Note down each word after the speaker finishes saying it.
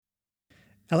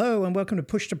Hello and welcome to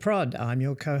Push to Prod. I'm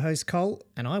your co-host Cole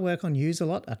and I work on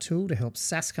Use-A-Lot, a tool to help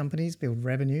SaaS companies build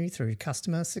revenue through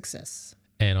customer success.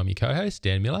 And I'm your co-host,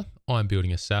 Dan Miller. I'm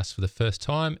building a SaaS for the first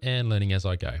time and learning as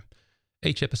I go.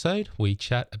 Each episode, we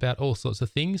chat about all sorts of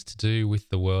things to do with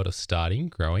the world of starting,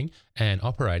 growing, and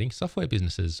operating software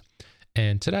businesses.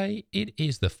 And today, it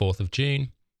is the 4th of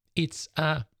June. It's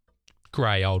a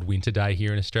grey old winter day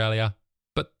here in Australia,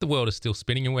 but the world is still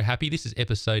spinning and we're happy. This is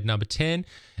episode number 10.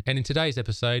 And in today's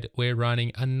episode, we're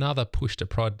running another Push to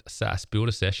Prod SaaS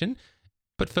builder session.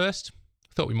 But first,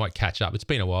 I thought we might catch up. It's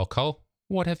been a while, Cole.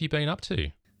 What have you been up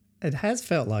to? It has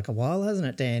felt like a while, hasn't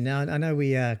it, Dan? Now, I know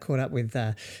we caught up with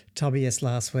Tobias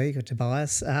last week, or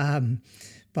Tobias,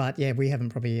 but yeah, we haven't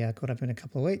probably caught up in a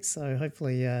couple of weeks. So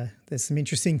hopefully there's some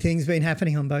interesting things been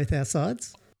happening on both our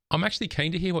sides. I'm actually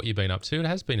keen to hear what you've been up to. It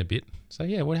has been a bit. So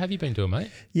yeah, what have you been doing,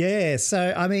 mate? Yeah,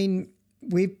 so I mean,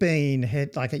 we've been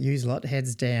at Use-A-Lot,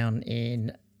 heads down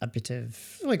in a bit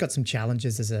of, we've got some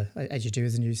challenges as you do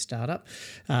as a new startup.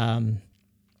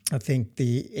 I think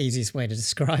the easiest way to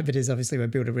describe it is obviously we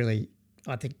built a really,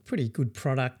 I think, pretty good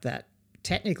product that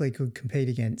technically could compete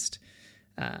against,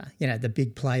 the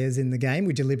big players in the game.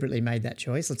 We deliberately made that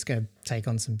choice. Let's go take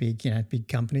on some big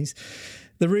companies.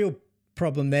 The real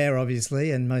problem there,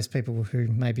 obviously, and most people who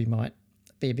maybe might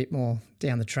be a bit more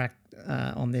down the track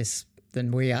on this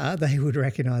than we are, they would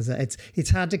recognise that it's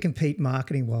hard to compete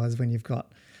marketing-wise when you've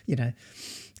got,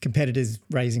 competitors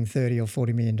raising $30 or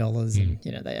 $40 million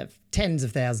and, they have tens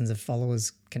of thousands of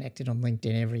followers connected on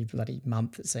LinkedIn every bloody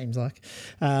month, it seems like.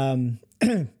 And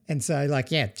so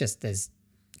just there's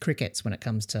crickets when it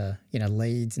comes to,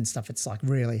 leads and stuff. It's like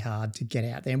really hard to get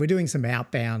out there. And we're doing some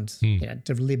outbound,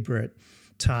 deliberate,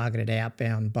 targeted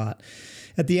outbound. But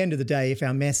at the end of the day, if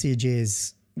our message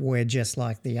is we're just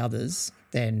like the others,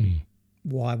 then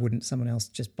why wouldn't someone else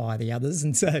just buy the others?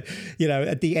 And so,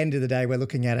 at the end of the day, we're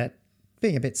looking at it,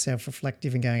 being a bit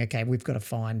self-reflective and going, okay, we've got to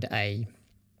find a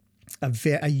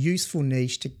useful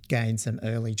niche to gain some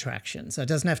early traction. So it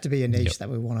doesn't have to be a niche that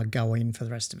we want to go in for the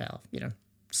rest of our,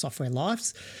 software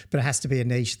lives, but it has to be a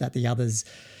niche that the others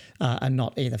are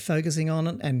not either focusing on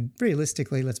it. And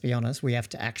realistically, let's be honest, we have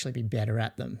to actually be better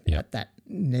at them, at that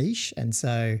niche. And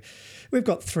so we've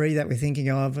got 3 that we're thinking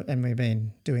of, and we've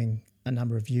been doing a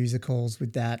number of user calls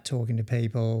with that, talking to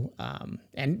people,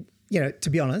 and to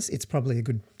be honest, it's probably a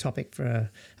good topic for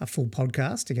a full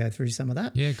podcast to go through some of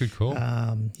that. Yeah, good call.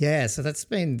 So that's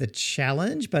been the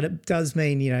challenge, but it does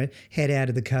mean, head out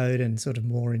of the code and sort of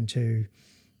more into,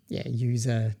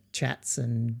 user chats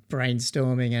and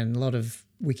brainstorming and a lot of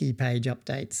wiki page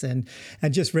updates and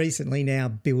just recently now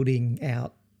building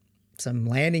out some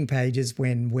landing pages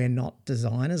when we're not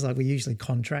designers. Like we usually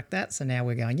contract that. So now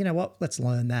we're going, you know what, let's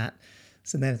learn that.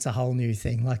 So then it's a whole new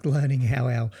thing, like learning how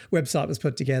our website was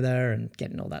put together and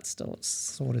getting all that stuff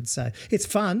sorted. So it's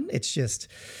fun. It's just,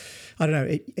 I don't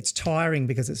know, it's tiring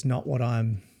because it's not what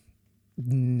I'm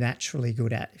naturally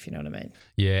good at, if you know what I mean.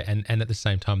 Yeah, and at the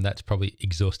same time, that's probably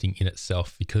exhausting in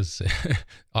itself because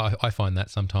I find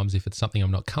that sometimes if it's something I'm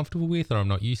not comfortable with or I'm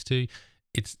not used to,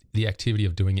 it's the activity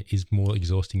of doing it is more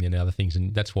exhausting than other things.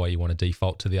 And that's why you want to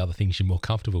default to the other things you're more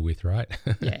comfortable with, right?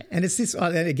 Yeah. And it's this,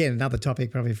 and again, another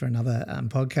topic probably for another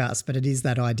podcast, but it is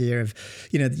that idea of,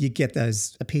 you get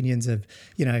those opinions of,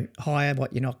 hire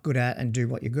what you're not good at and do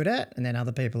what you're good at. And then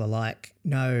other people are like,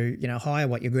 no, hire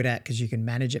what you're good at because you can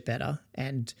manage it better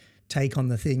and take on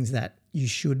the things that you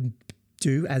should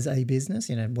do as a business,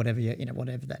 whatever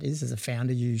that is. As a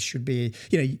founder, you should be,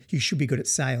 you should be good at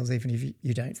sales, even if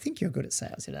you don't think you're good at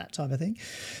sales, that type of thing.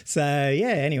 So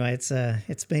anyway,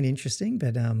 it's been interesting,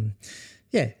 but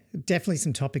definitely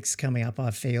some topics coming up. I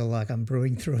feel like I'm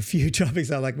brewing through a few topics.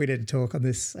 We need to talk on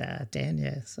this, Dan.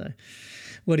 Yeah. So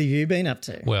what have you been up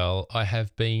to? Well, I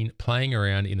have been playing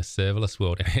around in a serverless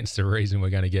world, and hence the reason we're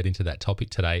going to get into that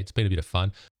topic today. It's been a bit of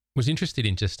fun. Was interested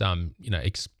in just,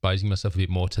 exposing myself a bit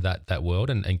more to that world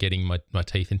and getting my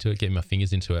teeth into it, getting my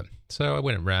fingers into it. So I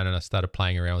went around and I started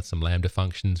playing around with some Lambda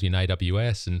functions in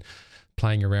AWS and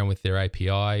playing around with their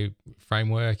API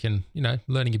framework and,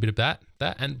 learning a bit of that.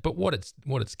 But what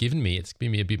it's given me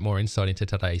a bit more insight into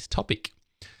today's topic.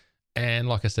 And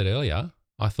like I said earlier,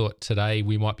 I thought today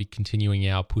we might be continuing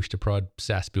our Push to Prod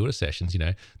SaaS builder sessions,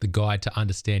 the guide to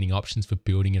understanding options for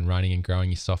building and running and growing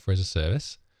your software as a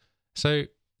service. So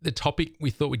the topic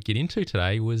we thought we'd get into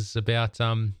today was about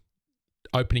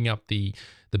opening up the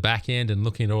back end and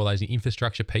looking at all those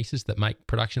infrastructure pieces that make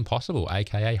production possible,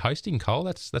 aka hosting, Cole.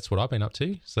 That's what I've been up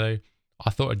to. So I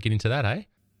thought I'd get into that, eh?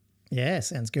 Yeah,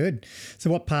 sounds good. So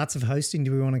what parts of hosting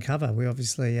do we want to cover? We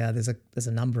obviously, there's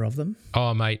a number of them.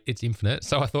 Oh, mate, it's infinite.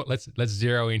 So I thought let's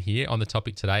zero in here on the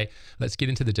topic today. Let's get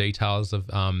into the details of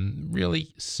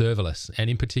really serverless, and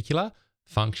in particular,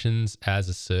 functions as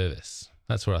a service.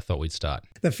 That's where I thought we'd start.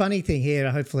 The funny thing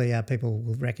here, hopefully people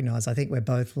will recognise, I think we're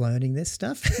both learning this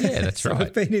stuff. Yeah, that's right.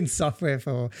 I've been in software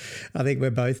for, I think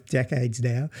we're both decades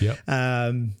now. Yep.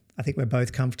 I think we're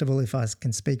both comfortable, if I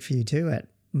can speak for you too, at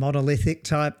monolithic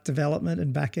type development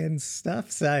and back-end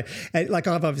stuff. So like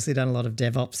I've obviously done a lot of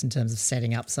DevOps in terms of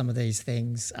setting up some of these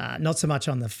things, not so much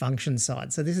on the function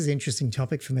side. So this is an interesting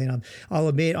topic for me. And I'll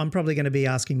admit I'm probably going to be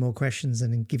asking more questions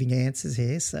and giving answers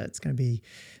here. So it's going to be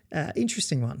an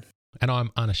interesting one. And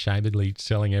I'm unashamedly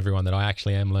telling everyone that I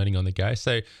actually am learning on the go.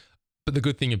 So, but the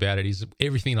good thing about it is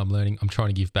everything I'm learning, I'm trying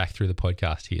to give back through the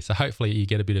podcast here. So hopefully you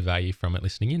get a bit of value from it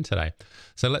listening in today.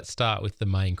 So let's start with the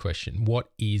main question.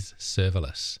 What is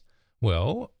serverless?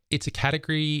 Well, it's a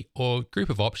category or group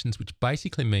of options, which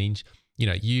basically means,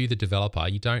 you, the developer,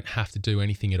 you don't have to do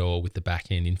anything at all with the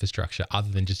back-end infrastructure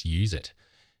other than just use it.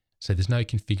 So there's no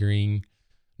configuring,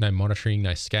 no monitoring,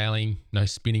 no scaling, no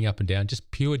spinning up and down,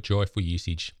 just pure joyful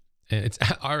usage. And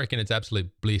I reckon it's absolute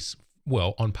bliss,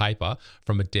 well, on paper,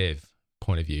 from a dev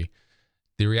point of view.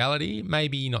 The reality,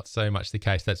 maybe not so much the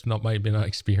case. That's not maybe my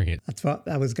experience.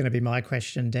 That was going to be my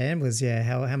question, Dan, was,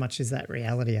 how much is that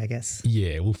reality, I guess?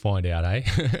 Yeah, we'll find out, eh?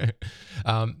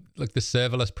 Look, the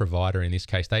serverless provider in this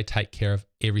case, they take care of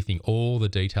everything, all the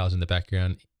details in the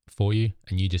background for you,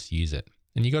 and you just use it.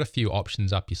 And you got a few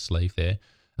options up your sleeve there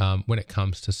when it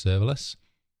comes to serverless.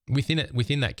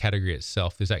 Within that category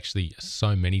itself, there's actually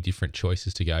so many different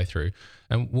choices to go through,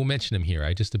 and we'll mention them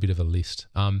here, just a bit of a list.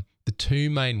 The two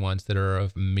main ones that are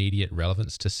of immediate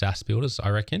relevance to SaaS builders, I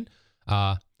reckon,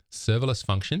 are serverless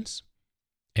functions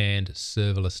and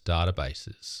serverless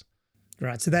databases.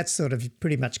 Right, so that's sort of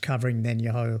pretty much covering then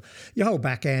your whole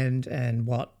back end and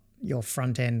what your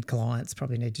front end clients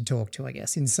probably need to talk to, I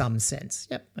guess, in some sense.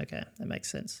 Yep, okay, that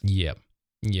makes sense. Yep.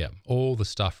 Yeah, all the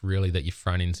stuff really that your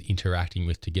front end's interacting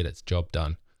with to get its job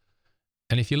done.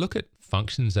 And if you look at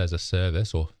functions as a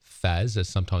service, or FAAS as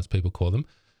sometimes people call them,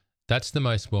 that's the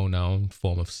most well-known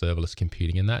form of serverless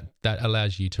computing, and that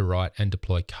allows you to write and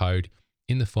deploy code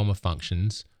in the form of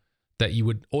functions that you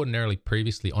would ordinarily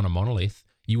previously on a monolith,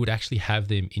 you would actually have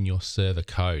them in your server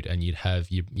code, and you'd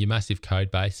have your massive code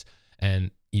base,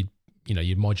 and you'd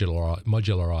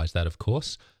modularize that, of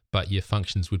course. But your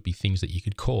functions would be things that you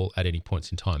could call at any points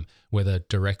in time, whether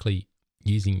directly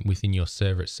using within your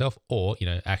server itself or,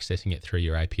 accessing it through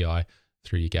your API,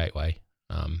 through your gateway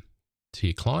to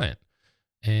your client.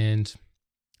 And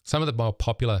some of the more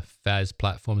popular FAAS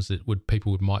platforms that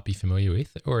people might be familiar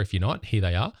with, or if you're not, here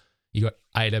they are. You got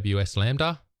AWS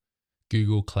Lambda,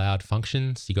 Google Cloud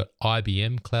Functions, you got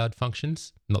IBM Cloud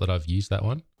Functions. Not that I've used that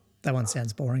one. That one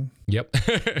sounds boring. Yep.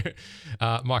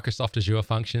 Microsoft Azure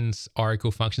Functions,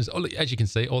 Oracle Functions. As you can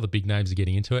see, all the big names are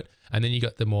getting into it. And then you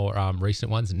got the more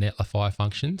recent ones, Netlify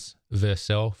Functions,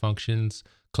 Vercel Functions,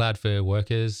 Cloudflare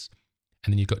Workers,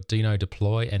 and then you've got Dino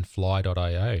Deploy and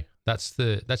Fly.io. That's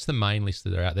the main list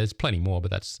that are out there. There's plenty more, but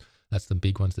that's the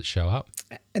big ones that show up.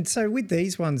 And so with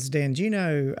these ones, Dan, do you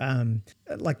know,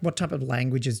 like what type of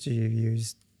languages do you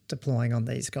use deploying on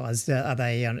these guys? Are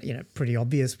they, pretty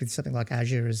obvious with something like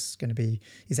Azure is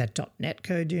that .NET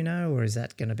code, do you know, or is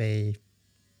that going to be,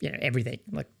 everything?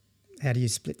 Like, how do you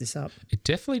split this up? It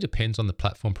definitely depends on the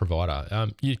platform provider.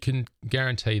 You can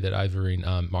guarantee that over in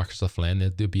Microsoft land,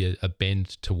 there'll be a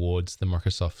bend towards the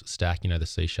Microsoft stack, the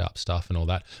C# stuff and all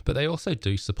that. But they also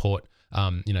do support,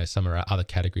 some of our other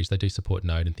categories. They do support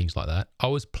Node and things like that. I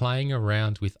was playing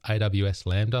around with AWS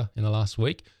Lambda in the last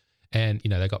week. And,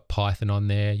 they got Python on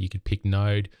there. You could pick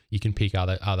Node. You can pick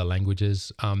other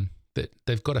languages.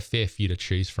 They've got a fair few to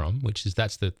choose from,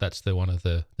 that's the one of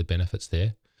the benefits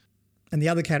there. And the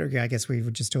other category, I guess we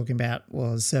were just talking about,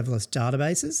 was serverless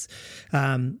databases.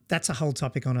 That's a whole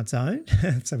topic on its own.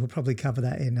 So we'll probably cover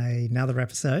that in another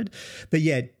episode. But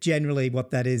yeah, generally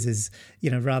what that is,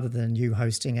 rather than you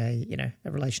hosting a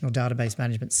relational database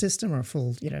management system or a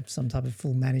full, some type of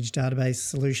full managed database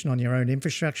solution on your own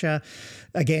infrastructure,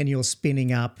 again, you're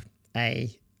spinning up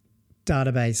a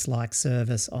database-like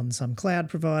service on some cloud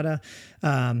provider,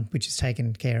 which is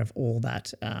taking care of all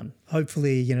that.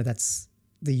 Hopefully, that's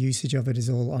the usage of it is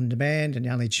all on demand and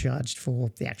only charged for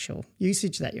the actual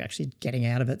usage that you're actually getting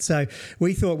out of it. So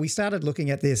we thought we started looking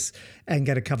at this and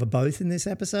going to cover both in this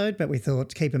episode, but we thought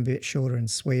to keep them a bit shorter and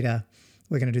sweeter,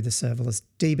 we're going to do the serverless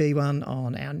DB one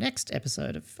on our next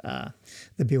episode of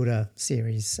the Builder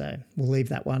series. So we'll leave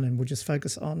that one and we'll just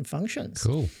focus on functions.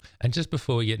 Cool. And just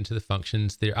before we get into the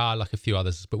functions, there are like a few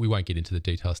others, but we won't get into the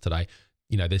details today.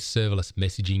 there's serverless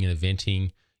messaging and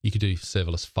eventing. You could do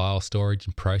serverless file storage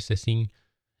and processing.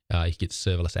 You could get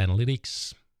serverless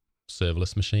analytics,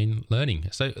 serverless machine learning.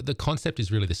 So the concept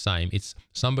is really the same. It's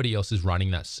somebody else is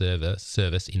running that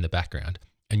service in the background,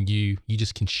 and you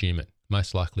just consume it,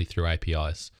 most likely through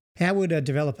APIs. How would a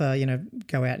developer,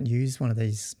 go out and use one of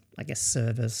these, I guess,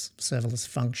 serverless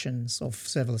functions or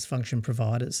serverless function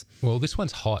providers? Well, this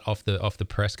one's hot off the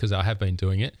press because I have been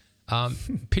doing it.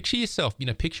 Picture yourself,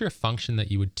 picture a function that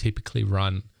you would typically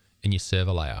run in your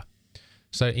server layer.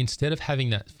 So instead of having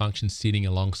that function sitting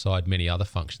alongside many other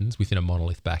functions within a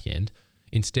monolith backend,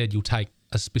 instead you'll take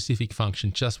a specific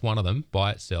function, just one of them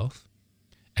by itself,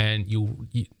 and you,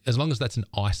 as long as that's an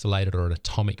isolated or an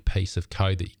atomic piece of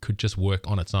code that could just work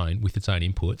on its own with its own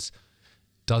inputs,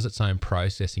 does its own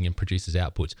processing and produces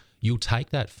outputs, you'll take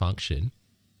that function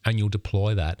and you'll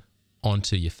deploy that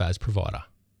onto your FAAS provider.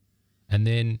 And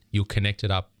then you'll connect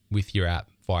it up with your app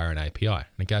via an API. And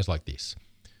it goes like this.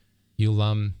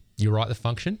 You write the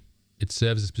function. It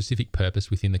serves a specific purpose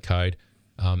within the code.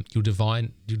 You'll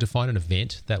define an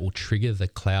event that will trigger the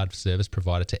cloud service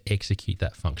provider to execute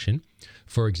that function.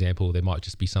 For example, there might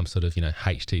just be some sort of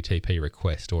HTTP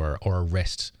request or a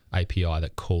REST API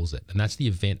that calls it, and that's the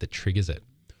event that triggers it.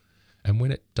 And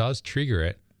when it does trigger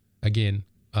it, again,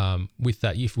 with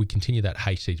that, if we continue that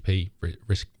HTTP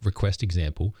request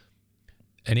example,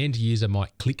 an end user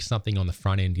might click something on the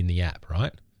front end in the app,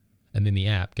 right? And then the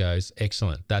app goes,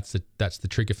 excellent, that's the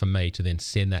trigger for me to then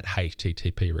send that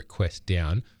HTTP request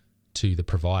down to the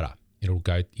provider. It'll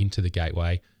go into the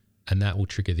gateway and that will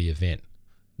trigger the event.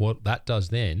 What that does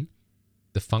then,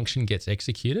 the function gets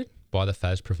executed by the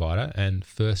FAAS provider, and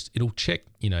first it'll check,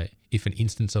 if an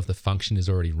instance of the function is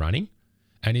already running.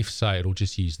 And if so, it'll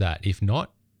just use that. If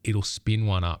not, it'll spin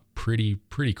one up pretty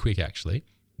quick actually.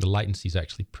 The latency is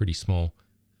actually pretty small.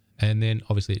 And then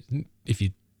obviously if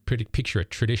you picture a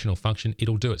traditional function,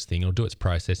 it'll do its thing, it'll do its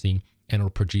processing, and it'll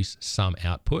produce some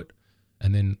output.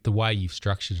 And then the way you've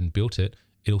structured and built it,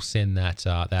 it'll send that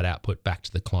output back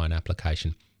to the client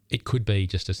application. It could be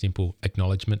just a simple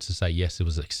acknowledgement to say, yes, it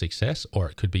was a success, or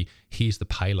it could be, here's the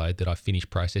payload that I finished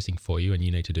processing for you and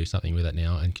you need to do something with it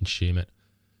now and consume it.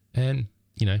 And,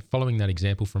 following that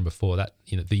example from before, that,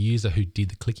 the user who did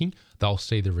the clicking, they'll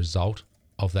see the result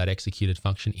of that executed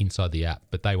function inside the app,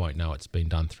 but they won't know it's been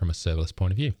done from a serverless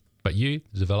point of view. But you,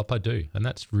 the developer, do. And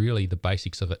that's really the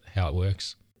basics of it, how it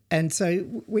works. And so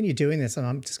when you're doing this, and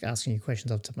I'm just asking you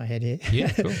questions off the top of my head here.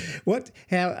 Yeah, cool.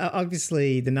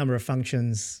 Obviously the number of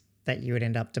functions that you would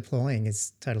end up deploying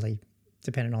is totally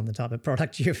dependent on the type of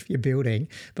product you're building.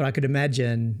 But I could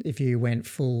imagine if you went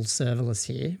full serverless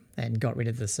here and got rid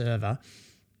of the server,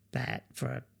 that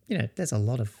there's a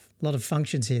lot of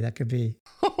functions here that could be.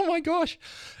 Oh my gosh.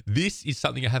 This is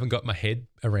something I haven't got my head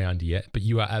around yet, but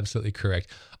you are absolutely correct.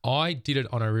 I did it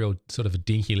on a real sort of a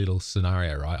dinky little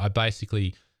scenario, right?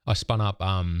 I spun up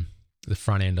the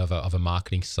front end of a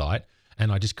marketing site,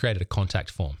 and I just created a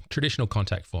contact form, traditional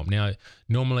contact form. Now,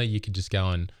 normally you could just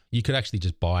you could actually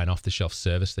just buy an off-the-shelf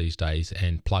service these days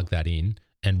and plug that in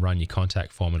and run your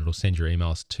contact form and it'll send your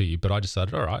emails to you. But I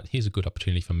decided, all right, here's a good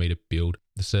opportunity for me to build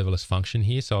the serverless function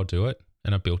here. So I'll do it.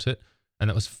 And I built it and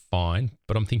that was fine.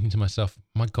 But I'm thinking to myself,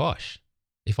 my gosh,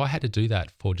 if I had to do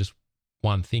that for just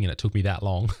one thing and it took me that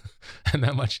long and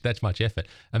that's much effort,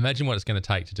 imagine what it's going to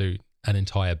take to do an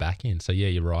entire backend. So yeah,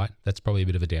 you're right. That's probably a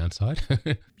bit of a downside.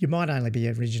 You might only be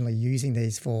originally using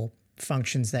these for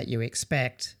functions that you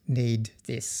expect need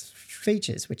this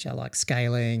features, which are like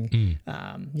scaling,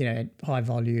 high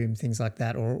volume, things like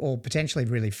that, or potentially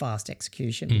really fast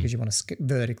execution because you want to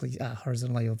vertically,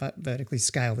 horizontally or vertically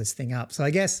scale this thing up. So I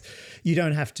guess you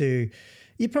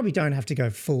probably don't have to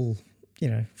go full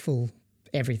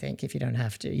everything if you don't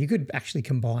have to. You could actually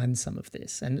combine some of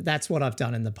this, and that's what I've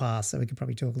done in the past. So we could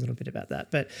probably talk a little bit about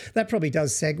that. But that probably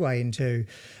does segue into,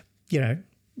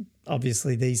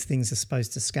 obviously these things are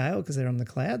supposed to scale because they're on the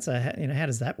cloud. So how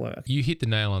does that work? You hit the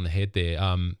nail on the head there.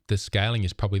 The scaling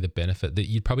is probably the benefit, that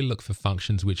you'd probably look for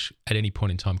functions which at any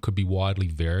point in time could be widely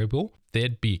variable.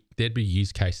 There'd be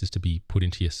use cases to be put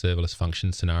into your serverless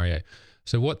function scenario.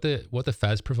 So what the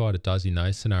FAAS provider does in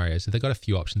those scenarios, they've got a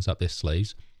few options up their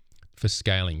sleeves for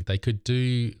scaling. They could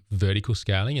do vertical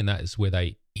scaling, and that is where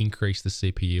they increase the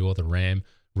CPU or the RAM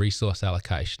resource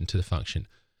allocation to the function.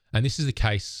 And this is the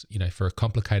case, for a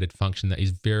complicated function that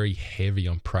is very heavy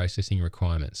on processing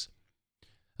requirements.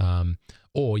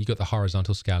 Or you got the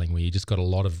horizontal scaling where you just got a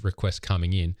lot of requests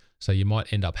coming in. So you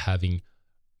might end up having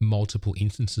multiple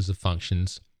instances of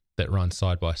functions that run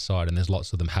side by side, and there's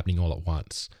lots of them happening all at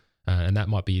once. And that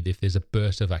might be if there's a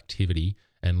burst of activity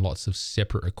and lots of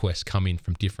separate requests come in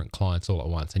from different clients all at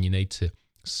once, and you need to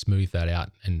smooth that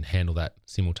out and handle that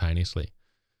simultaneously.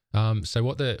 So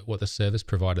what the service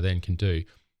provider then can do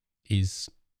is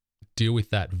deal with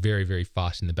that very, very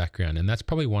fast in the background. And that's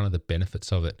probably one of the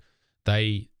benefits of it.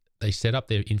 They set up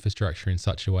their infrastructure in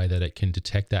such a way that it can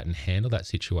detect that and handle that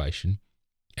situation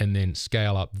and then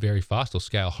scale up very fast or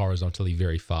scale horizontally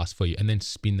very fast for you and then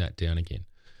spin that down again.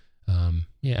 And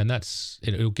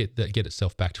it'll get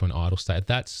itself back to an idle state.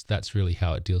 That's really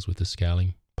how it deals with the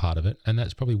scaling part of it. And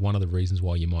that's probably one of the reasons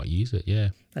why you might use it. Yeah.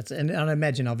 And I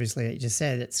imagine, obviously, you just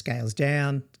said it scales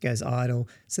down, goes idle.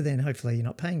 So then hopefully you're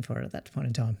not paying for it at that point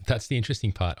in time. That's the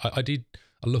interesting part. I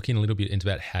look in a little bit into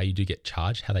about how you do get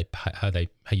charged, how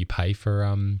you pay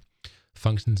for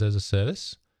functions as a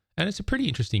service. And it's a pretty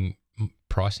interesting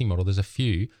pricing model. There's a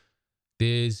few.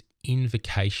 There's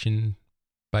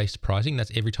invocation-based pricing.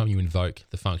 That's every time you invoke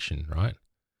the function, right?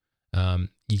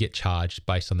 You get charged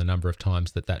based on the number of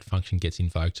times that function gets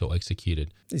invoked or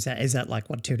executed. Is that like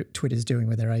what Twitter's doing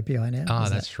with their API now?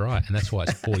 That's right. And that's why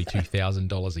it's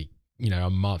 $42,000 a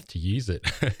month to use it.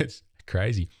 It's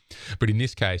crazy. But in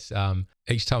this case,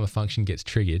 each time a function gets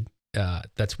triggered,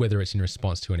 that's whether it's in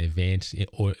response to an event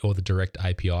or the direct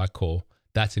API call,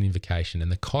 that's an invocation.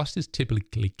 And the cost is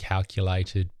typically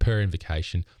calculated per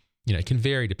invocation. It can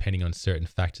vary depending on certain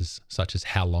factors such as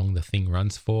how long the thing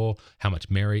runs for, how much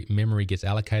memory gets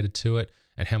allocated to it,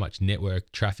 and how much network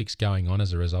traffic's going on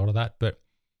as a result of that. But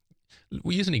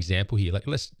we'll use an example here. Like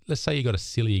let's say you got a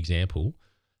silly example.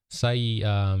 Say you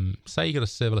got a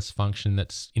serverless function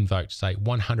that's invoked, say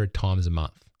 100 times a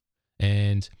month,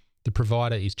 and the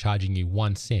provider is charging you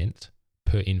 1 cent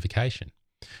per invocation.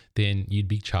 Then you'd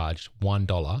be charged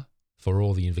 $1 for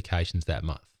all the invocations that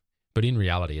month. But in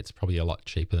reality, it's probably a lot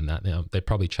cheaper than that. Now, they're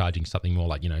probably charging something more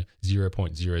like,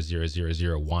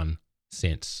 0.00001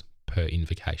 cents per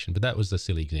invocation. But that was a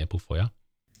silly example for you.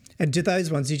 And did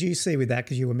you see with that,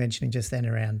 because you were mentioning just then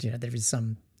around, there is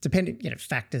some depending,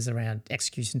 factors around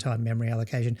execution time, memory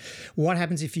allocation. What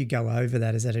happens if you go over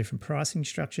that? Is that a different pricing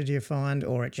structure, do you find,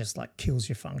 or it just like kills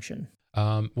your function?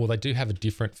 Well, they do have a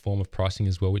different form of pricing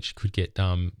as well, which could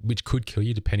kill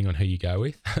you depending on who you go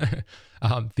with.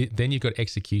 Then you've got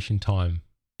execution time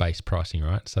based pricing,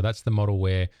 right? So that's the model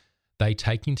where they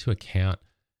take into account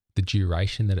the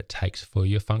duration that it takes for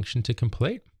your function to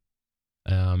complete.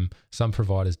 Some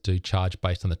providers do charge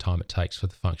based on the time it takes for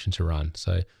the function to run.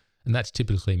 And that's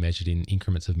typically measured in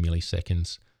increments of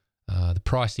milliseconds. The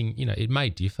pricing, it may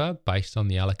differ based on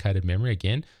the allocated memory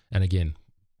again,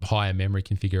 higher memory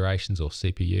configurations or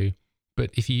CPU.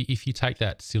 But if you take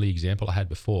that silly example I had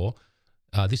before,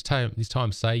 this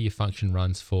time say your function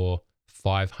runs for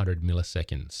 500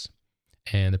 milliseconds,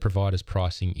 and the provider's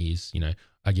pricing is 1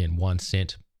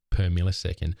 cent per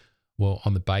millisecond. Well,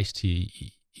 on the base tier,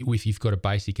 if you've got a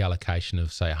basic allocation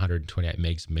of say 128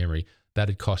 megs of memory,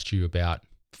 that'd cost you about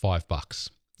 $5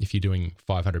 if you're doing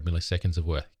 500 milliseconds of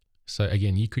work. So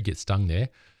again, you could get stung there.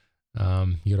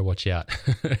 You got to watch out.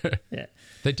 Yeah.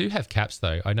 They do have caps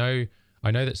though. I know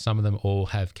that some of them all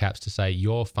have caps to say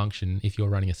your function, if you're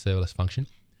running a serverless function,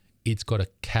 it's got a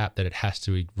cap that it has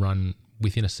to run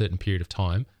within a certain period of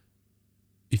time.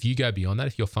 If you go beyond that,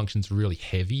 if your function's really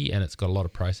heavy and it's got a lot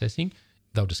of processing,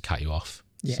 they'll just cut you off.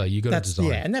 Yeah, so you got to design.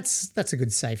 Yeah, and that's a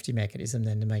good safety mechanism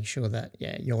then to make sure that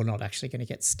you're not actually going to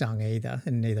get stung either,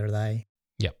 and neither are they.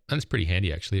 Yeah, and it's pretty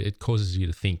handy actually. It causes you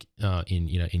to think in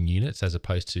units as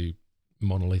opposed to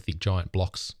monolithic giant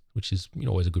blocks, which is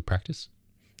always a good practice.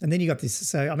 And then you got this.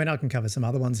 So I can cover some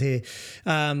other ones here.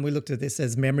 We looked at this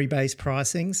as memory-based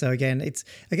pricing. So again,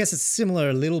 I guess it's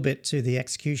similar a little bit to the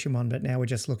execution one, but now we're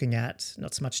just looking at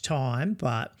not so much time,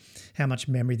 but how much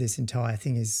memory this entire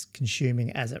thing is consuming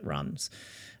as it runs.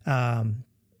 Cloud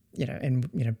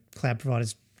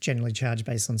providers generally charge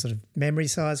based on sort of memory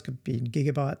size, could be in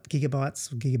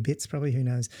gigabytes or gigabits probably, who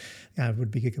knows, would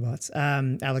be gigabytes,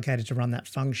 allocated to run that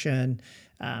function.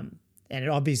 And it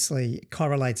obviously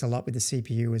correlates a lot with the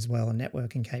CPU as well and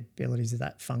networking capabilities of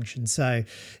that function. So,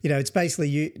 it's basically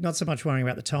you not so much worrying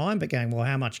about the time, but going, well,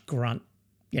 how much grunt,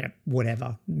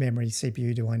 whatever memory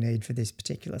CPU do I need for this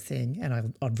particular thing?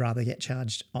 And I'd rather get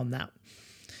charged on that.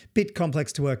 Bit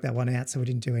complex to work that one out, so we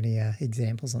didn't do any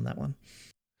examples on that one.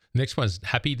 Next one's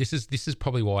happy. This is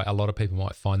probably why a lot of people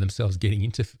might find themselves getting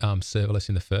into serverless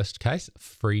in the first case.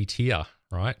 Free tier,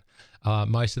 right?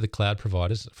 Most of the cloud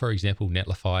providers, for example,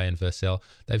 Netlify and Vercel,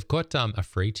 they've got a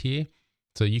free tier,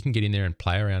 so you can get in there and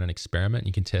play around and experiment.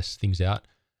 You can test things out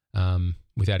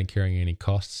without incurring any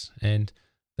costs, and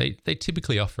they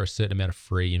typically offer a certain amount of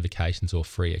free invocations or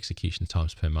free execution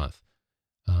times per month.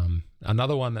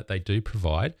 Another one that they do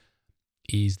provide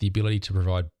is the ability to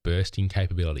provide bursting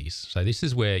capabilities. So this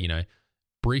is where,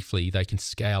 briefly they can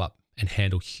scale up and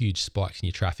handle huge spikes in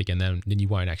your traffic, and then you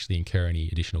won't actually incur any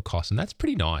additional costs. And that's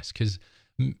pretty nice because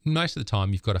most of the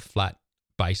time you've got a flat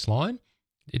baseline.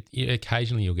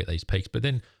 Occasionally you'll get these peaks, but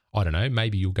then I don't know,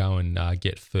 maybe you'll go and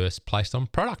get first placed on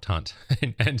Product Hunt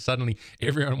and suddenly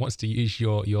everyone wants to use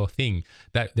your thing.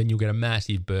 Then you'll get a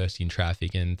massive burst in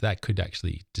traffic, and that could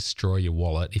actually destroy your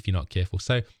wallet if you're not careful.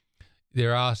 So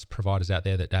there are providers out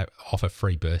there that offer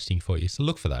free bursting for you. So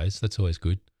look for those. That's always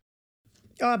good.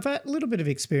 I've had a little bit of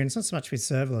experience, not so much with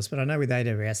serverless, but I know with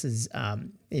AWS's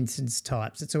instance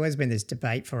types, it's always been this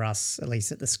debate for us, at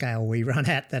least at the scale we run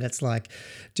at, that it's like,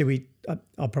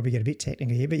 I'll probably get a bit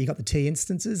technical here, but you got the T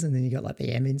instances and then you got like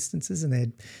the M instances,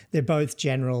 and they're both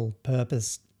general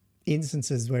purpose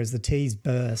instances, whereas the T's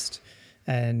burst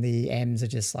and the M's are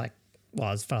just like,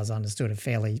 well, as far as I understood, are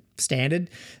fairly standard.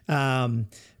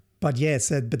 But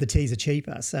the T's are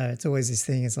cheaper. So it's always this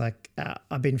thing. It's like,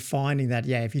 I've been finding that,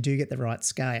 if you do get the right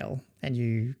scale and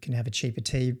you can have a cheaper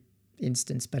T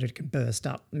instance, but it can burst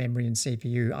up memory and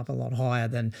CPU up a lot higher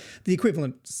than the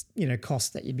equivalent,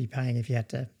 cost that you'd be paying if you had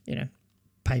to,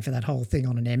 pay for that whole thing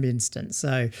on an M instance.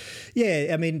 So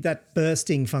that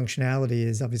bursting functionality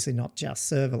is obviously not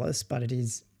just serverless, but it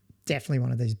is definitely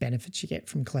one of these benefits you get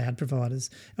from cloud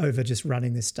providers over just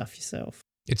running this stuff yourself.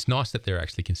 It's nice that they're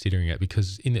actually considering it,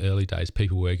 because in the early days,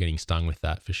 people were getting stung with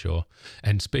that for sure.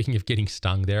 And speaking of getting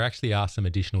stung, there actually are some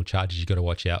additional charges you've got to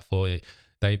watch out for.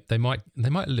 They might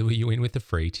lure you in with the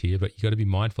free tier, but you've got to be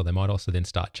mindful. They might also then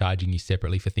start charging you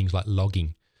separately for things like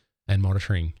logging and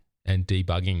monitoring and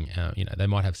debugging. They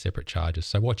might have separate charges.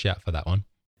 So watch out for that one.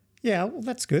 Yeah, well,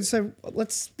 that's good. So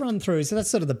let's run through. So that's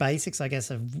sort of the basics, I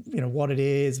guess, of, what it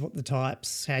is, what the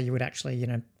types, how you would actually,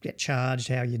 get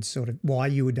charged, why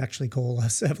you would actually call a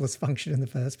serverless function in the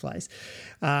first place.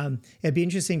 It'd be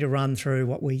interesting to run through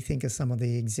what we think are some of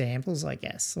the examples, I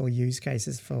guess, or use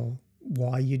cases for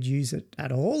why you'd use it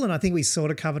at all. And I think we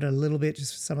sort of covered it a little bit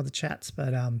just for some of the chats.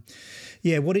 But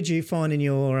what did you find in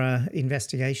your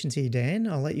investigations here, Dan?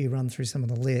 I'll let you run through some of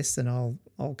the lists, and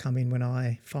I'll come in when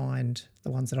I find the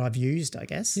ones that I've used, I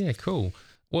guess. Yeah, cool.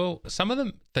 Well, some of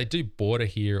them, they do border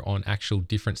here on actual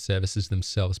different services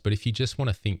themselves. But if you just want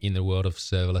to think in the world of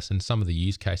serverless and some of the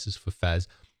use cases for FAAS,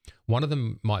 one of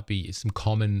them might be some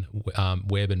common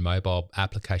web and mobile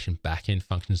application backend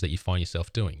functions that you find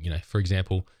yourself doing. For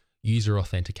example, user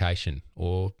authentication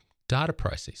or data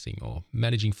processing or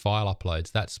managing file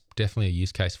uploads. That's definitely a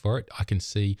use case for it. I can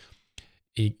see,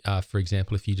 for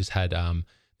example, if you just had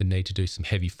the need to do some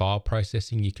heavy file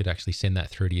processing, you could actually send that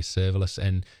through to your serverless,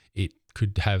 and it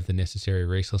could have the necessary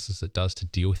resources it does to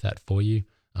deal with that for you.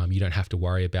 You don't have to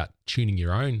worry about tuning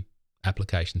your own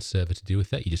application server to deal with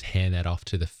that. You just hand that off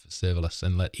to the serverless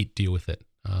and let it deal with it.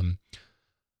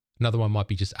 Another one might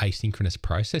be just asynchronous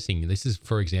processing. This is,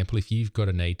 for example, if you've got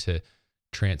a need to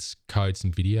transcode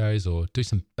some videos or do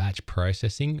some batch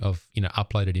processing of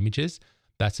uploaded images.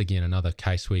 That's again another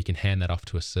case where you can hand that off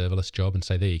to a serverless job and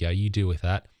say, there you go, you deal with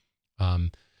that.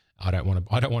 I don't want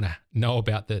to know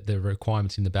about the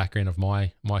requirements in the background of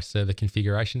my server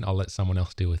configuration. I'll let someone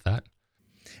else deal with that.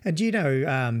 And do you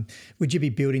know, would you be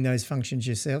building those functions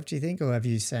yourself, do you think, or have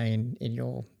you seen in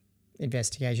your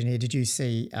investigation here, did you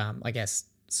see, I guess,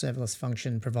 serverless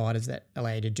function providers that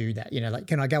allow you to do that?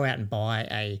 Can I go out and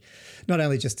buy not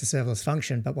only just a serverless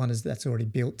function, but one that's already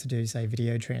built to do, say,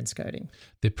 video transcoding?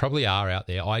 There probably are out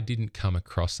there. I didn't come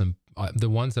across them. The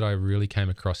ones that I really came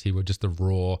across here were just the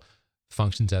raw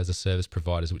functions as a service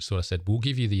providers, which sort of said, we'll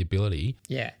give you the ability.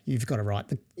 Yeah, you've got to write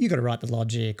the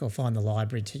logic or find the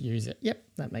library to use it. Yep,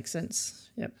 that makes sense.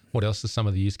 Yep. What else are some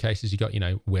of the use cases? You got,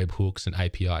 webhooks and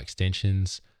API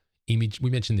extensions. Image, we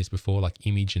mentioned this before, like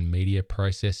image and media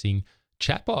processing.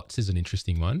 Chatbots is an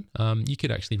interesting one. You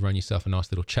could actually run yourself a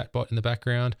nice little chatbot in the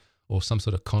background or some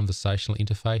sort of conversational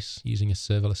interface using a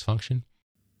serverless function.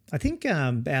 I think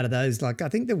out of those, I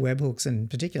think the webhooks and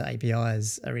particular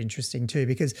APIs are interesting too,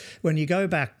 because when you go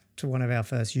back to one of our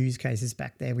first use cases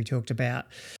back there, we talked about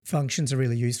functions are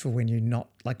really useful when you're not,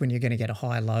 when you're going to get a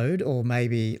high load or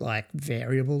maybe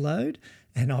variable load.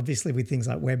 And obviously with things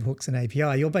like webhooks and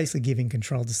API, you're basically giving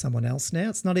control to someone else now.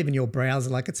 It's not even your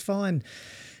browser. It's fine.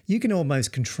 You can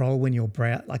almost control when your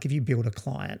browser, if you build a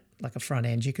client, a front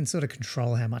end, you can sort of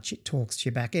control how much it talks to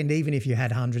your back end, even if you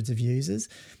had hundreds of users.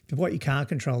 But what you can't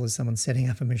control is someone setting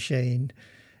up a machine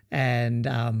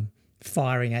and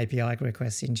firing API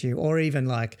requests into you, or even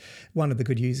one of the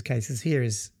good use cases here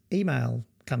is email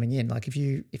coming in.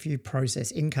 If you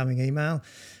process incoming email,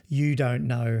 you don't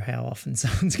know how often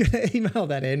someone's going to email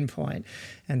that endpoint.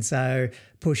 And so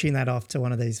pushing that off to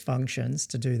one of these functions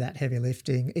to do that heavy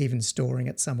lifting, even storing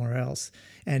it somewhere else,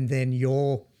 and then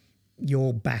you're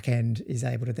your back end is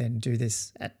able to then do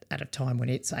this at a time when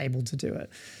it's able to do it.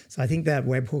 So I think that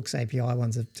webhooks API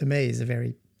ones, to me, is a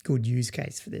very good use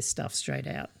case for this stuff straight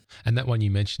out. And that one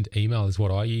you mentioned, email, is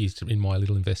what I used in my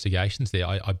little investigations there.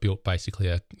 I built basically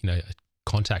a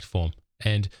contact form,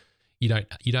 and you don't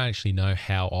actually know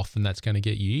how often that's going to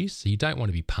get used. So you don't want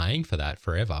to be paying for that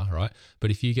forever, right?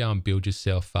 But if you go and build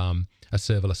yourself a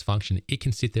serverless function, it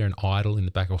can sit there and idle in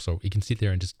the back. Also, it can sit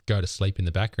there and just go to sleep in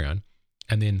the background.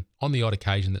 And then on the odd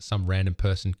occasion that some random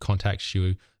person contacts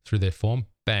you through their form,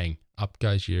 bang, up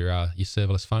goes your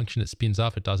serverless function. It spins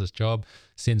up, it does its job,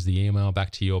 sends the email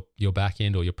back to your back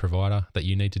end or your provider that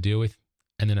you need to deal with,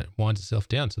 and then it winds itself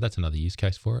down. So that's another use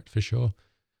case for it, for sure.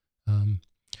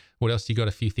 What else? You got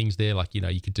a few things there, like,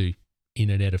 you could do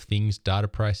Internet of Things, data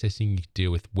processing. You could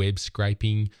deal with web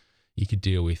scraping. You could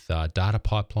deal with data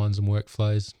pipelines and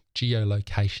workflows,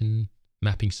 geolocation,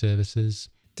 mapping services.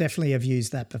 Definitely have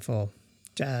used that before.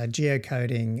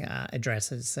 Geocoding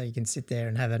addresses. So you can sit there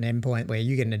and have an endpoint where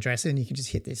you get an address in, you can just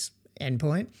hit this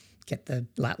endpoint, get the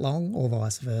lat long, or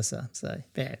vice versa. So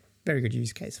yeah, very good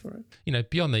use case for it.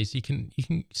 Beyond these, you can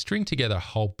string together a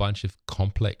whole bunch of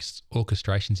complex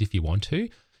orchestrations if you want to.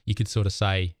 You could sort of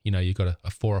say, you've got a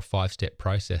 4 or 5 step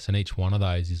process, and each one of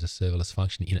those is a serverless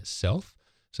function in itself.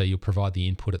 So you'll provide the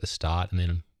input at the start, and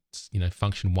then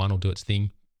function 1 will do its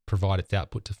thing, provide its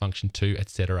output to function 2,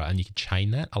 etc. And you can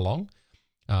chain that along.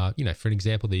 For an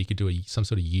example there, you could do some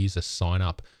sort of user sign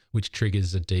up, which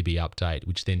triggers a DB update,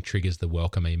 which then triggers the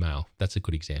welcome email. That's a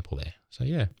good example there. So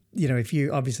yeah. If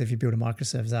you build a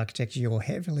microservice architecture, you're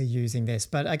heavily using this,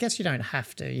 but I guess you don't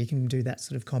have to. You can do that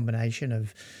sort of combination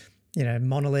of,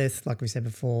 monolith, like we said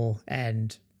before,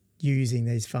 and using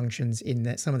these functions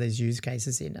in some of these use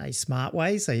cases in a smart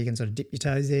way. So you can sort of dip your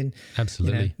toes in.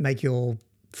 Absolutely. Make your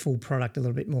full product a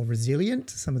little bit more resilient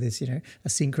to some of this,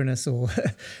 asynchronous or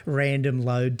random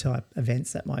load type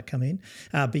events that might come in.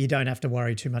 But you don't have to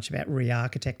worry too much about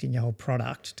re-architecting your whole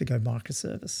product to go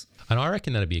microservice. And I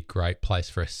reckon that'd be a great place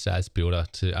for a SaaS builder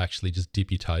to actually just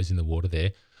dip your toes in the water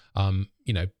there.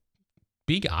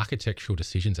 Big architectural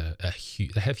decisions are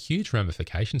huge. They have huge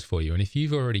ramifications for you. And if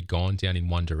you've already gone down in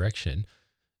one direction,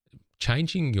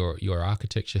 changing your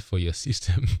architecture for your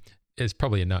system is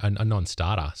probably a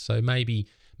non-starter. So maybe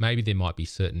there might be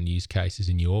certain use cases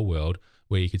in your world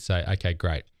where you could say, okay,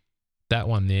 great, that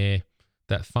one there,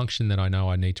 that function that I know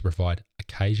I need to provide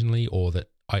occasionally, or that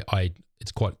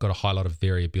it's got a high lot of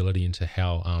variability into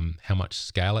how much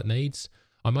scale it needs.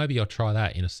 Maybe I'll try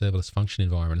that in a serverless function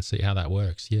environment and see how that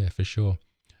works. Yeah, for sure.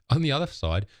 On the other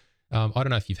side, I don't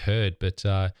know if you've heard, but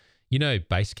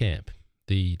Basecamp,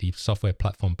 the software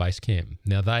platform Basecamp.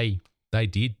 Now they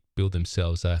did build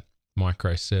themselves a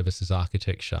microservices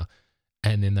architecture,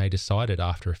 and then they decided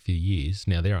after a few years,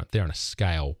 now they're on a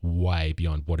scale way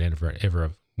beyond whatever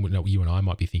you and I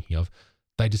might be thinking of.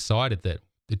 They decided that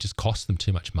it just costs them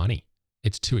too much money.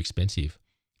 It's too expensive.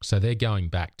 So they're going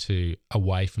back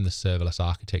away from the serverless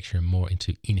architecture and more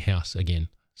into in-house again.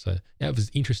 So it was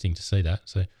interesting to see that.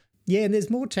 So yeah, and there's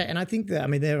more and I think that,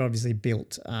 they've obviously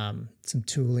built some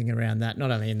tooling around that, not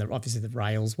only in the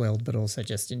Rails world, but also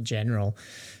just in general,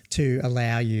 to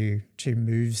allow you to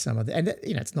move some of the, and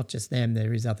it's not just them,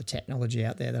 there is other technology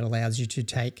out there that allows you to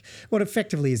take what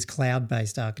effectively is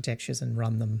cloud-based architectures and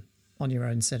run them on your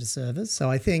own set of servers. So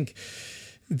I think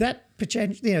that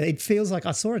potential, it feels like,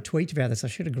 I saw a tweet about this, I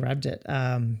should have grabbed it.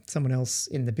 Someone else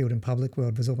in the build and public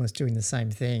world was almost doing the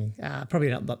same thing, probably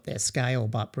not their scale,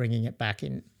 but bringing it back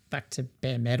to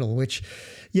bare metal, which,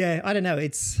 I don't know,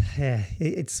 it's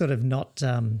sort of not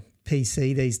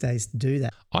PC these days to do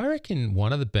that. I reckon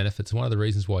one of the benefits, one of the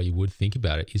reasons why you would think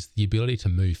about it, is the ability to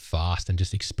move fast and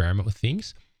just experiment with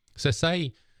things. So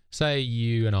say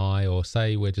you and I, or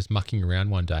say we're just mucking around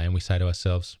one day and we say to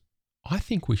ourselves, I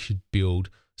think we should build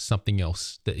something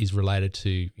else that is related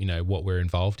to, what we're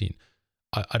involved in.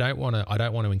 I don't want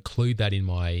to include that in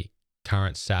my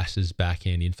current SaaS's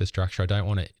back-end infrastructure. I don't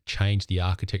want to change the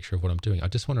architecture of what I'm doing. I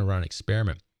just want to run an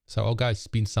experiment. So I'll go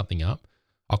spin something up.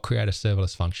 I'll create a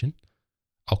serverless function.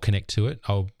 I'll connect to it.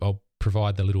 I'll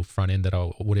provide the little front end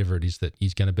whatever it is that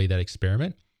is going to be that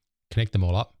experiment, connect them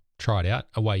all up, try it out,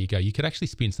 away you go. You could actually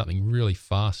spin something really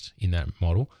fast in that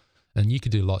model, and you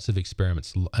could do lots of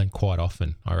experiments, and quite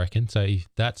often, I reckon. So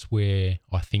that's where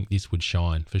I think this would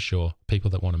shine for sure,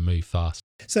 people that want to move fast.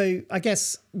 So I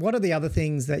guess what are the other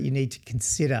things that you need to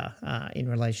consider in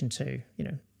relation to,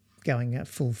 going a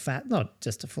full FAAS, not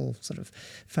just a full sort of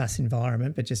FAAS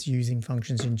environment, but just using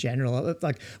functions in general.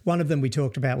 Like one of them we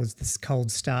talked about was this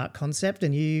cold start concept,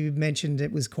 and you mentioned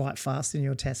it was quite fast in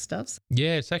your test stuff.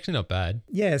 Yeah, it's actually not bad.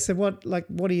 Yeah. So what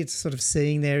are you sort of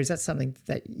seeing there? Is that something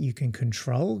that you can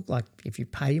control? Like if you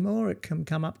pay more, it can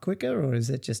come up quicker, or is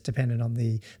it just dependent on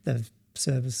the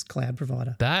service cloud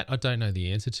provider? That I don't know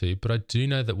the answer to, but I do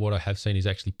know that what I have seen is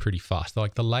actually pretty fast.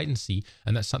 Like the latency,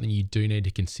 and that's something you do need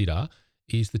to consider,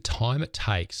 is the time it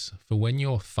takes for when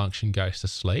your function goes to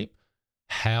sleep,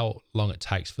 how long it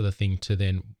takes for the thing to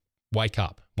then wake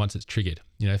up once it's triggered.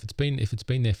 You know, if it's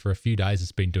been there for a few days,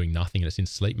 it's been doing nothing and it's in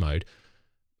sleep mode,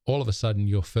 all of a sudden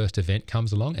your first event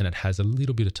comes along and it has a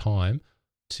little bit of time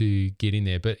to get in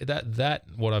there. But that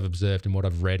what I've observed and what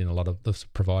I've read in a lot of the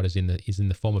providers is in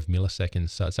the form of milliseconds.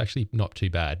 So it's actually not too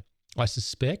bad. I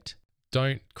suspect,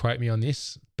 don't quote me on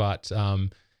this, but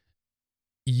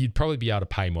you'd probably be able to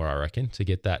pay more, I reckon, to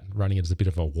get that running as a bit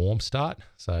of a warm start.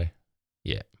 So,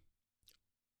 yeah.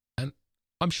 And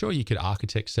I'm sure you could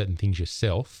architect certain things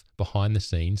yourself behind the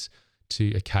scenes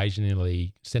to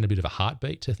occasionally send a bit of a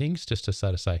heartbeat to things, just to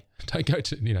sort of say, don't go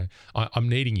to, you know, I'm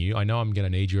needing you. I know I'm going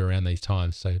to need you around these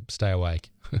times, so stay awake.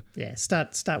 Yeah,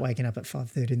 start waking up at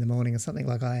 5:30 in the morning or something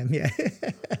like I am. Yeah,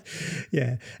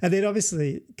 yeah. And then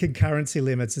obviously concurrency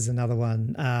limits is another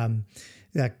one.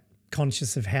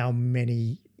 Conscious of how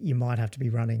many you might have to be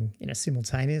running,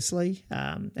 simultaneously,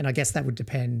 and I guess that would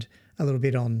depend a little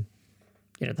bit on,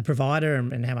 the provider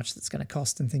and how much that's going to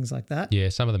cost and things like that. Yeah,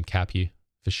 some of them cap you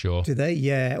for sure. Do they?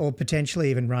 Yeah, or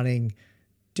potentially even running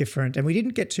different. And we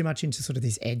didn't get too much into sort of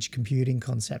this edge computing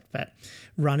concept, but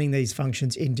running these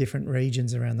functions in different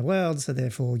regions around the world. So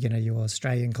therefore, your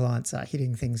Australian clients are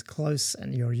hitting things close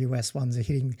and your US ones are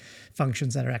hitting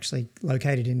functions that are actually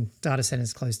located in data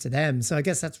centers close to them. So I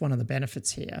guess that's one of the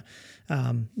benefits here.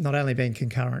 Not only being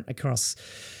concurrent across,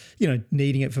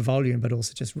 needing it for volume, but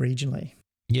also just regionally.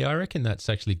 Yeah, I reckon that's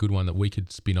actually a good one that we could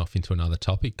spin off into another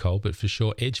topic, Cole. But for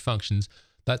sure, edge functions,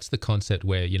 that's the concept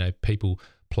where, people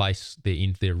place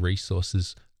their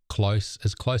resources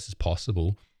as close as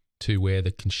possible to where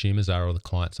the consumers are or the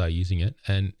clients are using it.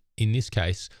 And in this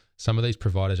case, some of these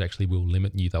providers actually will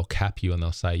limit you. They'll cap you and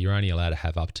they'll say you're only allowed to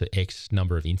have up to X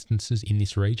number of instances in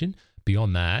this region.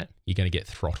 Beyond that, you're going to get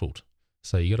throttled.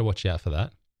 So you got to watch out for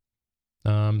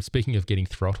that. Speaking of getting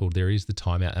throttled, there is the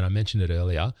timeout, and I mentioned it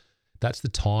earlier. That's the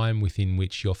time within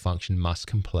which your function must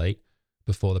complete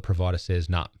before the provider says,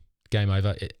 nah, game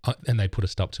over, and they put a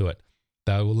stop to it.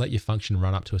 They will let your function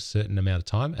run up to a certain amount of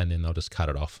time and then they'll just cut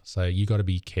it off. So you got to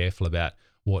be careful about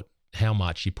how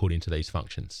much you put into these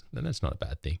functions. And that's not a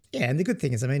bad thing. Yeah, and the good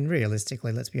thing is,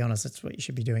 realistically, let's be honest, that's what you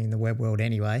should be doing in the web world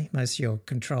anyway. Most of your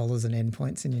controllers and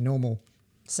endpoints in your normal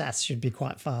SaaS should be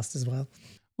quite fast as well.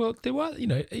 Well, there were,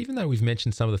 even though we've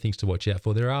mentioned some of the things to watch out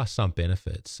for, there are some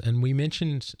benefits. And we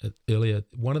mentioned earlier,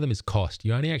 one of them is cost.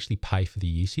 You only actually pay for the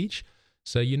usage.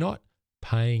 So you're not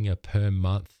paying a per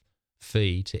month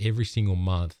fee to every single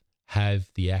month have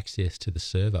the access to the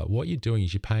server. What you're doing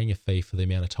is you're paying a fee for the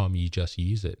amount of time you just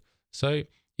use it. So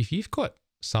if you've got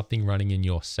something running in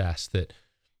your SaaS that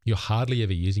you're hardly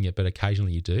ever using it, but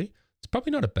occasionally you do, it's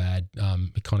probably not a bad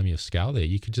economy of scale there.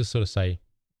 You could just sort of say,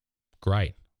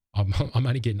 great, I'm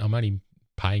only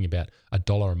paying about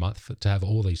 $1 a month to have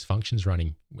all these functions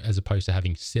running, as opposed to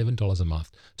having $7 a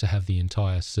month to have the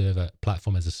entire server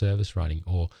platform as a service running,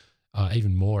 or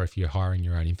even more if you're hiring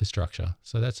your own infrastructure.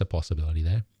 So that's a possibility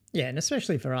there. Yeah, and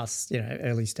especially for us,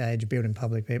 early stage building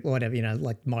public people, whatever,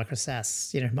 like micro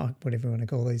SaaS, whatever you want to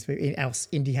call these, us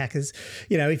indie hackers.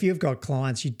 If you've got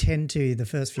clients, the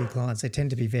first few clients, they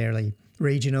tend to be fairly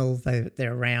regional.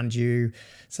 They're around you.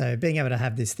 So being able to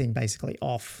have this thing basically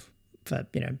off for,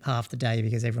 half the day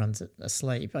because everyone's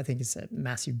asleep, I think is a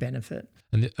massive benefit.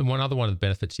 And one of the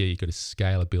benefits here you've got is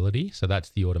scalability. So that's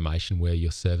the automation where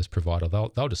your service provider,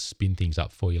 they'll just spin things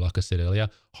up for you. Like I said earlier,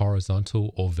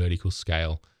 horizontal or vertical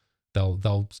scale.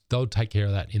 They'll take care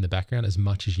of that in the background as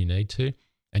much as you need to,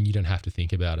 and you don't have to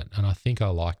think about it. And I think I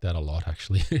like that a lot,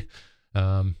 actually.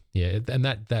 Yeah, and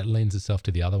that lends itself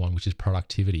to the other one, which is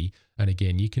productivity. And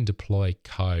again, you can deploy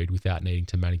code without needing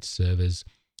to manage servers,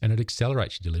 and it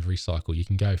accelerates your delivery cycle. You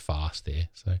can go fast there.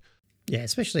 So yeah,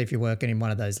 especially if you're working in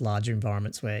one of those larger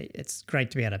environments where it's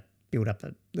great to be able to build up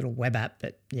a little web app.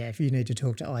 But yeah, if you need to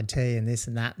talk to IT and this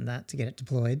and that to get it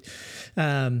deployed,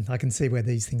 I can see where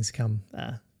these things can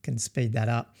speed that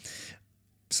up.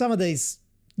 Some of these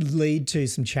lead to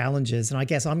some challenges, and I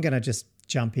guess I'm going to just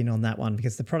jump in on that one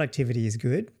because the productivity is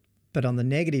good. But on the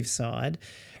negative side,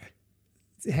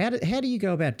 how do you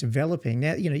go about developing?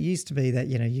 Now, it used to be that,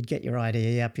 you'd get your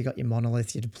IDE up, you got your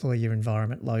monolith, you deploy your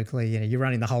environment locally, you're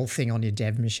running the whole thing on your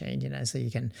dev machine, so you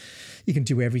can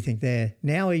do everything there.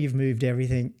 Now you've moved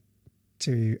everything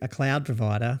to a cloud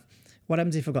provider. What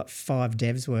happens if I've got 5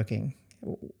 devs working?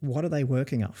 What are they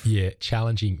working off? Yeah,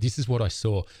 challenging. This is what I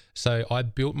saw. So I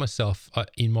built myself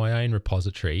in my own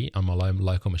repository on my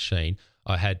local machine.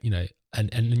 I had,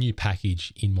 a new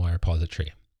package in my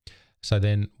repository. So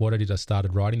then what I did, I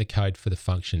started writing the code for the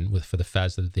function for the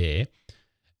FAAS that are there.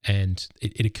 And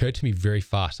it occurred to me very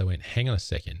fast. I went, hang on a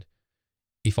second.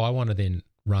 If I want to then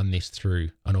run this through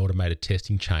an automated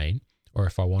testing chain, or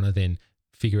if I want to then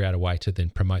figure out a way to then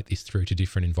promote this through to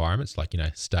different environments, like,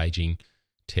 staging,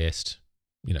 test,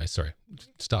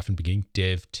 start from the beginning,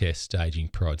 dev, test, staging,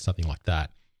 prod, something like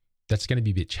that. That's going to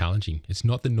be a bit challenging. It's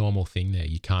not the normal thing there.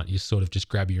 You can't just sort of just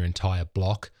grab your entire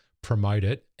block, promote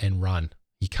it and run.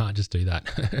 You can't just do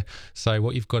that. So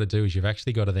what you've got to do is you've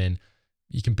actually got to then,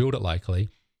 you can build it locally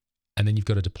and then you've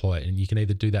got to deploy it. And you can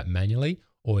either do that manually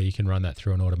or you can run that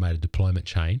through an automated deployment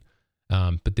chain.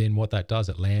 But then what that does,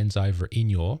 it lands over in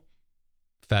your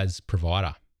FAAS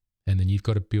provider. And then you've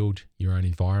got to build your own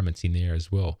environments in there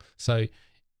as well. So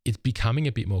it's becoming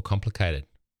a bit more complicated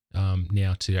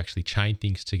now to actually chain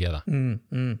things together.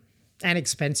 And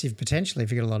expensive potentially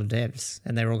if you've got a lot of devs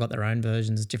and they've all got their own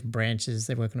versions, different branches,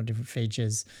 they're working on different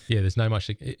features. Yeah, there's no much.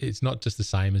 It's not just the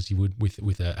same as you would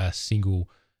with a single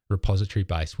repository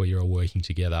base where you're all working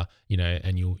together,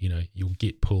 and you'll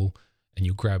git pull and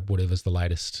you'll grab whatever's the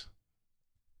latest.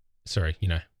 It's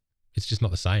just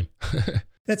not the same.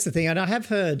 That's the thing. And I have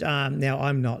heard, now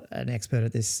I'm not an expert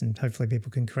at this and hopefully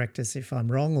people can correct us if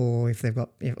I'm wrong or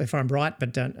if I'm right,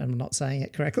 but I'm not saying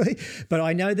it correctly. But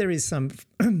I know there is some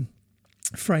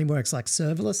frameworks like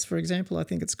serverless, for example, I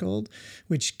think it's called,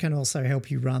 which can also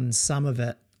help you run some of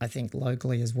it, I think,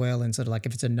 locally as well. And sort of like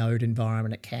if it's a node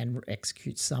environment, it can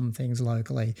execute some things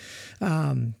locally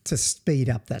to speed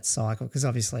up that cycle, because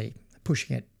obviously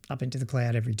pushing it up into the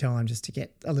cloud every time just to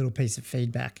get a little piece of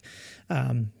feedback,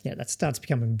 that starts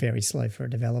becoming very slow for a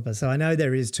developer. So I know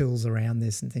there is tools around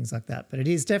this and things like that, but it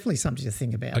is definitely something to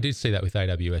think about. I did see that with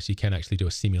AWS. You can actually do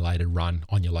a simulated run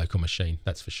on your local machine.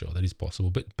 That's for sure. That is possible.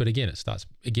 But again,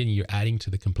 you're adding to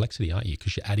the complexity, aren't you?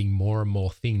 Because you're adding more and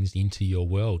more things into your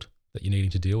world that you're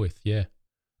needing to deal with. Yeah.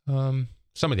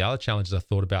 Some of the other challenges I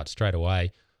thought about straight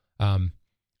away,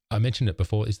 I mentioned it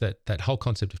before, is that whole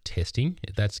concept of testing.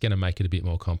 That's going to make it a bit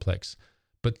more complex.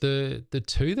 But the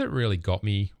two that really got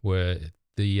me were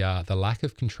the lack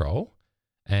of control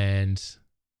and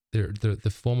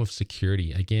the form of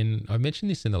security. Again, I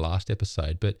mentioned this in the last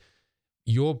episode, but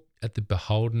you're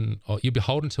beholden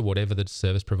to whatever the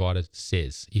service provider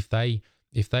says. If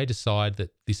they decide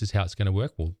that this is how it's going to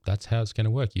work, well, that's how it's going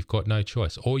to work. You've got no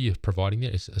choice. All you're providing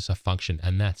there is a function,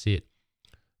 and that's it.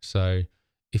 So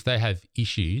if they have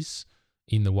issues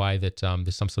in the way that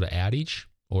there's some sort of outage,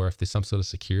 or if there's some sort of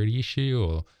security issue,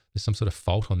 or there's some sort of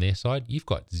fault on their side, you've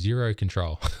got zero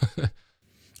control.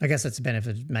 I guess that's a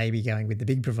benefit of maybe going with the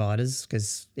big providers,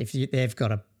 because if they've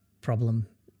got a problem,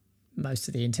 most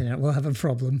of the internet will have a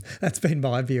problem. That's been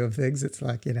my view of things. It's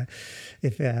like,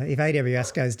 if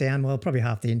AWS goes down, well, probably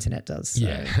half the internet does. So,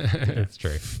 yeah, that's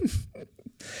true.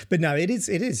 But no, it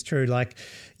is true. Like,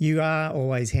 you are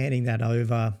always handing that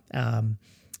over.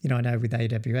 I know with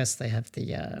AWS, they have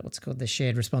the what's called the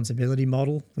shared responsibility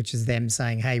model, which is them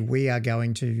saying, hey, we are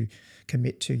going to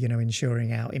commit to,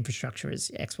 ensuring our infrastructure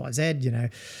is X, Y, Z,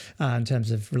 in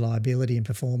terms of reliability and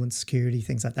performance, security,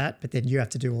 things like that. But then you have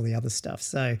to do all the other stuff.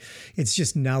 So it's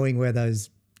just knowing where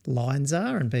those lines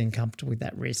are and being comfortable with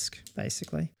that risk,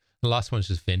 basically. The last one is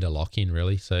just vendor lock-in,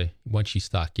 really. So once you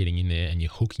start getting in there and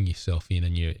you're hooking yourself in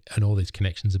and all these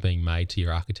connections are being made to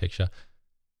your architecture,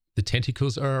 the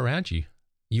tentacles are around you.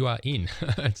 You are in.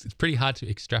 It's pretty hard to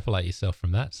extrapolate yourself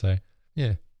from that. So,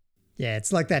 yeah. Yeah,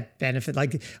 it's like that benefit.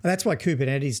 Like, that's why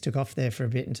Kubernetes took off there for a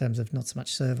bit in terms of not so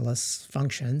much serverless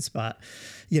functions, but,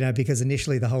 because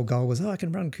initially the whole goal was, I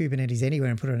can run Kubernetes anywhere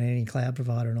and put it on any cloud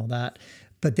provider and all that.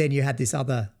 But then you had this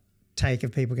other take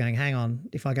of people going, hang on,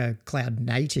 if I go cloud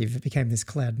native, it became this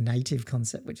cloud native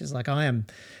concept, which is like, I'm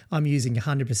using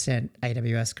 100%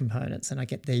 AWS components and I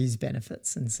get these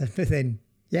benefits. And so, but then,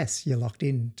 yes, you're locked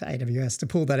in to AWS. To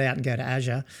pull that out and go to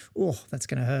Azure, that's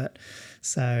going to hurt.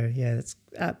 So yeah, that's.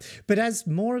 But as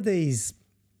more of these,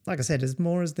 like I said, as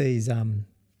more as these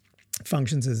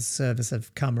functions as a service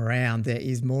have come around, there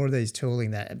is more of these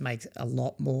tooling that it makes a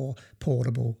lot more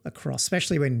portable across,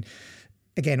 especially when,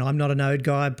 again, I'm not a node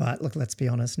guy, but look, let's be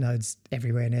honest, nodes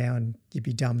everywhere now, and you'd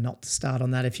be dumb not to start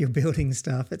on that if you're building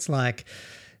stuff. It's like,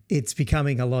 it's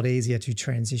becoming a lot easier to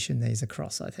transition these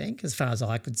across, I think, as far as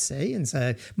I could see. And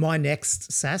so my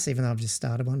next SaaS, even though I've just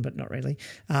started one, but not really,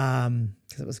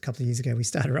 because it was a couple of years ago we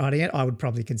started writing it, I would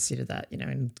probably consider that,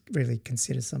 and really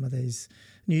consider some of these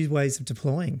new ways of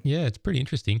deploying. Yeah, it's pretty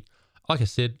interesting. Like I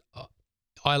said,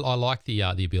 I like the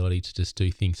ability to just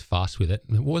do things fast with it.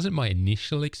 It wasn't my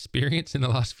initial experience in the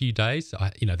last few days.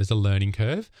 There's a learning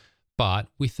curve, but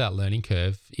with that learning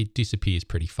curve, it disappears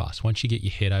pretty fast. Once you get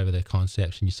your head over the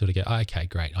concepts and you sort of go, okay,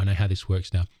 great, I know how this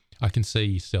works now. I can see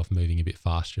yourself moving a bit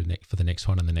faster for the next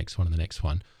one and the next one and the next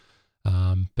one.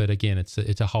 But again, it's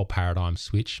a whole paradigm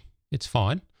switch. It's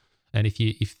fine, and if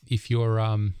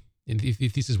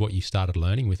this is what you started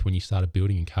learning with when you started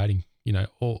building and coding,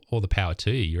 all the power to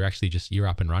you. You're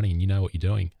up and running and you know what you're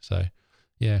doing. So,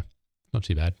 yeah, not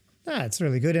too bad. No, it's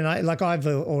really good. And I've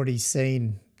already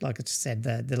seen, like I said,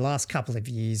 the last couple of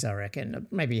years, I reckon,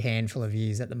 maybe a handful of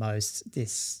years at the most,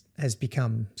 this has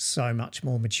become so much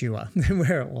more mature than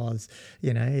where it was,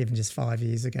 even just 5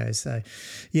 years ago. So,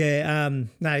 yeah,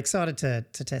 excited to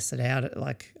test it out.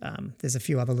 There's a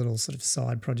few other little sort of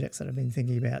side projects that I've been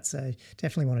thinking about. So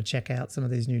definitely want to check out some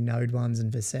of these new Node ones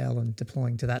and Vercel and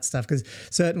deploying to that stuff, because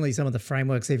certainly some of the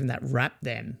frameworks, even that wrap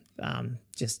them,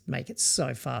 just make it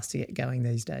so fast to get going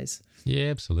these days. Yeah,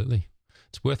 absolutely.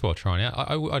 It's worthwhile trying out.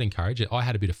 I'd encourage it. I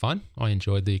had a bit of fun. I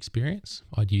enjoyed the experience.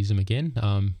 I'd use them again.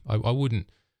 I wouldn't.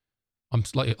 I'm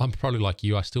probably like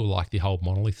you. I still like the whole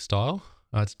monolith style.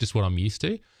 It's just what I'm used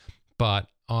to. But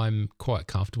I'm quite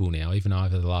comfortable now, even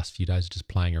over the last few days of just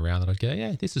playing around, that I'd go,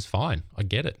 yeah, this is fine. I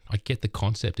get it. I get the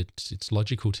concept. It's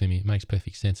logical to me. It makes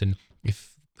perfect sense. And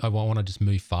if I want to just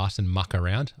move fast and muck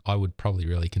around, I would probably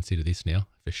really consider this now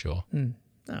for sure. Oh,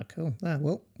 cool.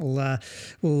 Well,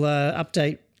 we'll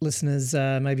update listeners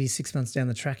maybe 6 months down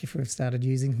the track if we've started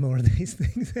using more of these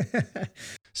things.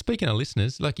 Speaking of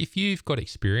listeners, if you've got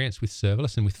experience with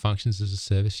serverless and with functions as a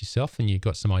service yourself, and you've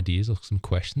got some ideas or some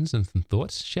questions and some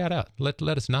thoughts, shout out. Let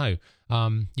us know.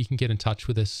 You can get in touch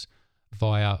with us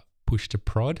via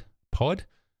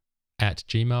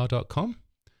pushtoprodpod@gmail.com,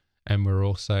 and we're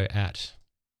also at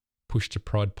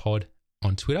pushtoprodpod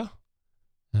on Twitter.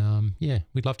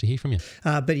 We'd love to hear from you.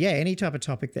 But yeah, any type of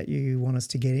topic that you want us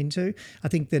to get into. I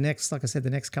think the next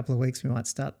couple of weeks, we might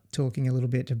start talking a little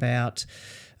bit about,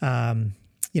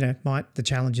 the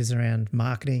challenges around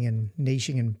marketing and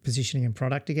niching and positioning and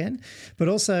product again. But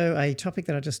also a topic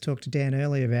that I just talked to Dan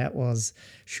earlier about was,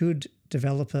 should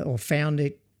developer or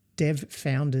dev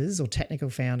founders or technical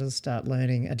founders start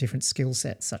learning a different skill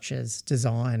set, such as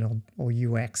design or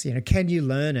UX? Can you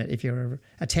learn it if you're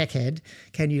a tech head?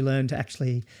 Can you learn to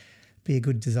actually be a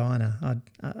good designer?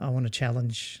 I want to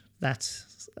challenge that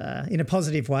in a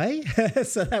positive way.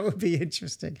 So that would be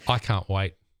interesting. I can't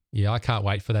wait. Yeah, I can't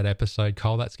wait for that episode,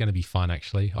 Cole. That's going to be fun,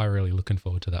 actually. I'm really looking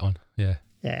forward to that one. Yeah.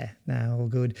 Yeah, no, all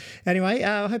good. Anyway,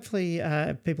 hopefully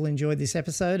people enjoyed this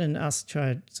episode and us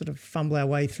try to sort of fumble our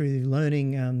way through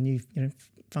learning new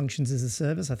functions as a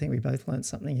service. I think we both learned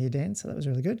something here, Dan, so that was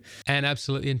really good. And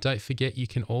absolutely, and don't forget, you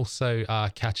can also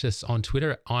catch us on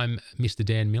Twitter. I'm Mr.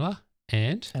 Dan Miller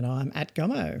and I'm at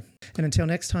Gummo. And until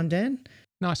next time, Dan.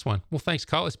 Nice one. Well, thanks,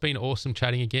 Cole. It's been awesome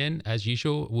chatting again. As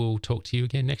usual, we'll talk to you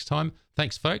again next time.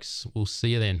 Thanks, folks. We'll see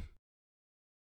you then.